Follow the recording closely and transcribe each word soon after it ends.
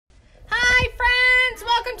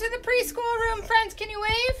welcome to the preschool room, friends. Can you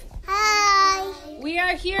wave? Hi. We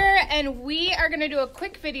are here and we are going to do a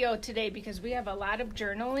quick video today because we have a lot of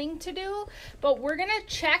journaling to do. But we're going to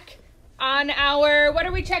check on our, what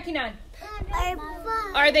are we checking on?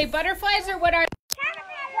 Are they butterflies or what are they?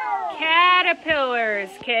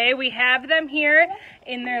 Caterpillars. Okay, we have them here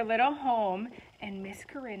in their little home and Miss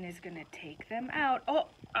Corinne is going to take them out. Oh,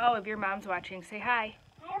 Olive, your mom's watching. Say hi.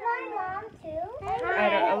 Hi, Mom,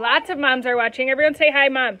 too. Lots of moms are watching. Everyone say hi,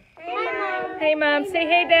 Mom. Hi, Mom. Hey, Mom. Say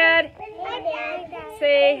hey, Dad. Hey, Dad.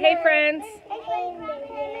 Say hey, friends. Hey,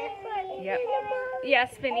 Yep.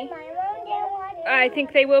 Yes, Vinny. I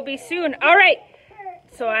think they will be soon. All right.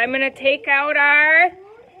 So I'm going to take out our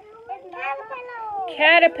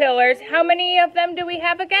caterpillars. How many of them do we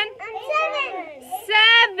have again?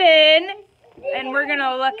 7. And we're going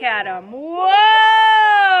to look at them.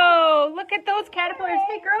 Whoa! Look at those caterpillars.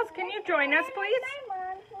 Hey, girls, can you join us, please?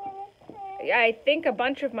 Yeah, I think a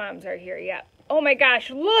bunch of moms are here. Yeah. Oh, my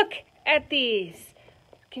gosh. Look at these.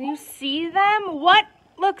 Can you see them? What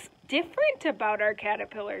looks different about our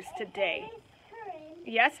caterpillars today?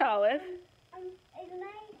 Yes, Olive?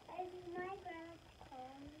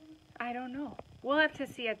 I don't know. We'll have to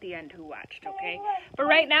see at the end who watched, okay? But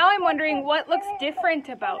right now I'm wondering what looks different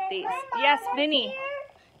about these. Yes, Vinny.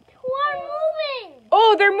 Who are moving?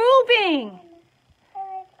 Oh, they're moving.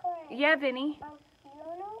 Yeah, Vinny.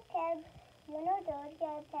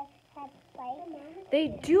 They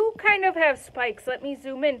do kind of have spikes. Let me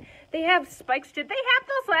zoom in. They have spikes. Did they have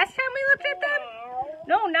those last time we looked at them?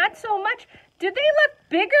 No, not so much. Did they look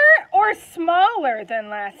bigger or smaller than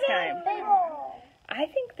last time? I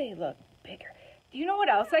think they look bigger. Do you know what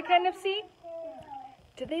else I kind of see?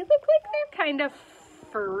 Do they look like they're kind of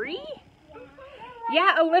furry?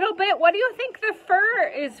 Yeah, a little bit. What do you think the fur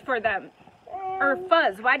is for them? Or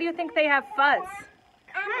fuzz? Why do you think they have fuzz?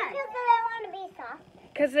 Because they want to be soft.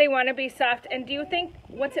 Because they want to be soft. And do you think,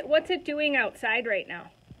 what's it doing outside right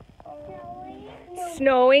now?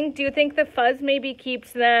 Snowing. Do you think the fuzz maybe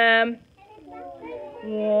keeps them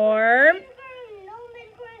warm?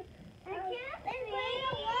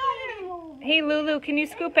 Hey, Lulu, can you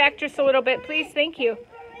scoot back just a little bit, please? Thank you.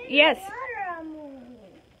 Yes.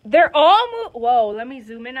 They're all Whoa, let me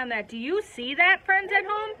zoom in on that. Do you see that, friends at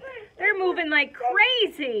home? They're moving like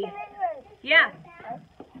crazy. Yeah.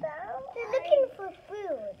 They're looking for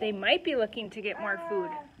food. They might be looking to get more food.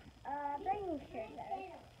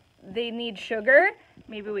 They need sugar.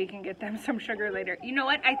 Maybe we can get them some sugar later. You know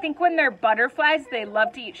what? I think when they're butterflies, they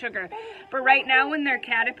love to eat sugar. But right now, when they're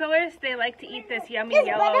caterpillars, they like to eat this yummy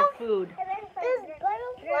yellow food.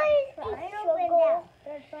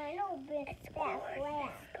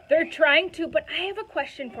 They're trying to, but I have a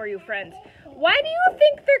question for you, friends. Why do you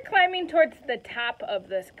think they're climbing towards the top of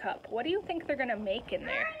this cup? What do you think they're going to make in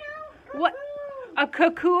there? What? A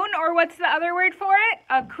cocoon, or what's the other word for it?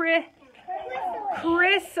 A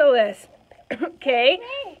chrysalis. Okay,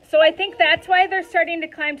 so I think that's why they're starting to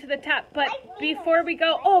climb to the top. But before we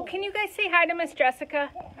go, oh, can you guys say hi to Miss Jessica?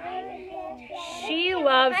 She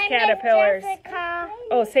loves caterpillars.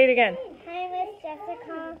 Oh, say it again. Hi, Miss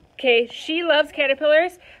Jessica. Okay, she loves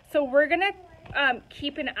caterpillars. So we're going to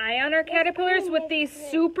keep an eye on our caterpillars with these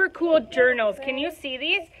super cool journals. Can you see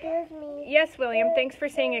these? Excuse me. Yes, William. Thanks for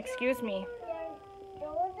saying excuse me.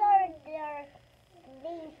 Those are their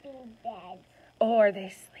sleeping beds. Oh, are they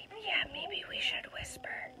sleeping? Yeah, maybe we should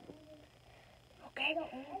whisper. Okay.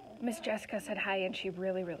 Miss Jessica said hi, and she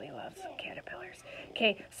really, really loves caterpillars.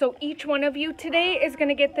 Okay, so each one of you today is going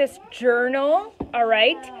to get this journal, all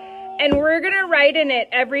right? And we're going to write in it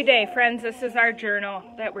every day. Friends, this is our journal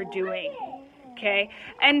that we're doing, okay?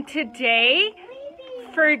 And today,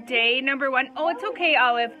 for day number 1, oh, it's okay,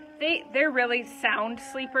 Olive. They're really sound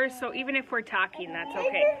sleepers, so even if we're talking, that's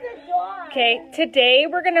okay. Okay, today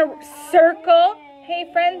we're going to circle. Hey,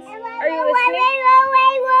 friends, are you listening?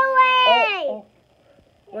 Oh.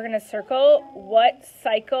 We're going to circle what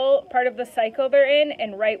cycle, part of the cycle they're in,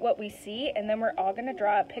 and write what we see, and then we're all going to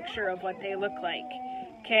draw a picture of what they look like.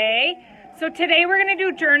 Okay? So today we're going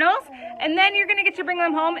to do journals, and then you're going to get to bring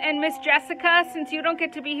them home, and Miss Jessica, since you don't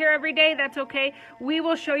get to be here every day, that's okay. We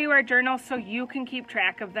will show you our journals so you can keep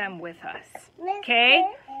track of them with us. Okay?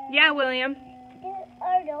 Yeah, William?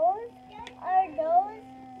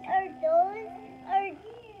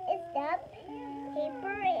 Is that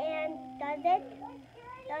paper, and does it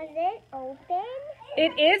open?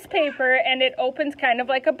 It is paper, and it opens kind of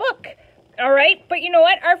like a book. All right? But you know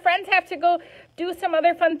what? Our friends have to go do some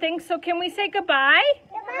other fun things, so can we say goodbye?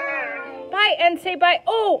 Goodbye. Bye, and say bye.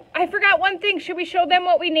 Oh, I forgot one thing. Should we show them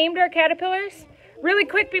what we named our caterpillars? Really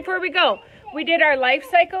quick before we go. We did our life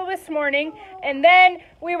cycle this morning, and then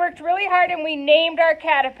we worked really hard and we named our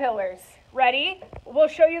caterpillars. Ready? We'll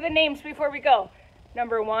show you the names before we go.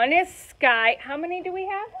 Number 1 is Sky. How many do we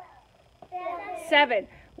have? 7.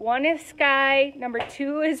 1 is Sky. Number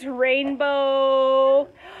 2 is Rainbow.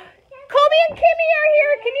 Colby and Kimmy are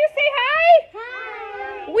here. Can you say hi?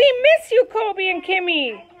 Hi. We miss you, Colby and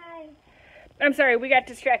Kimmy. I'm sorry, we got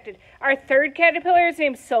distracted. Our 3rd caterpillar is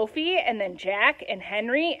named Sophie, and then Jack, and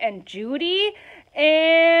Henry, and Judy,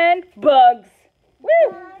 and Bugs.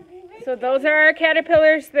 Woo! So those are our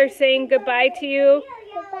caterpillars. They're saying goodbye to you.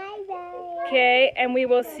 Bye-bye. Okay, and we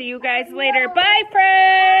will see you guys later. Bye,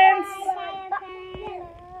 friends!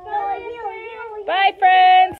 Bye, friends!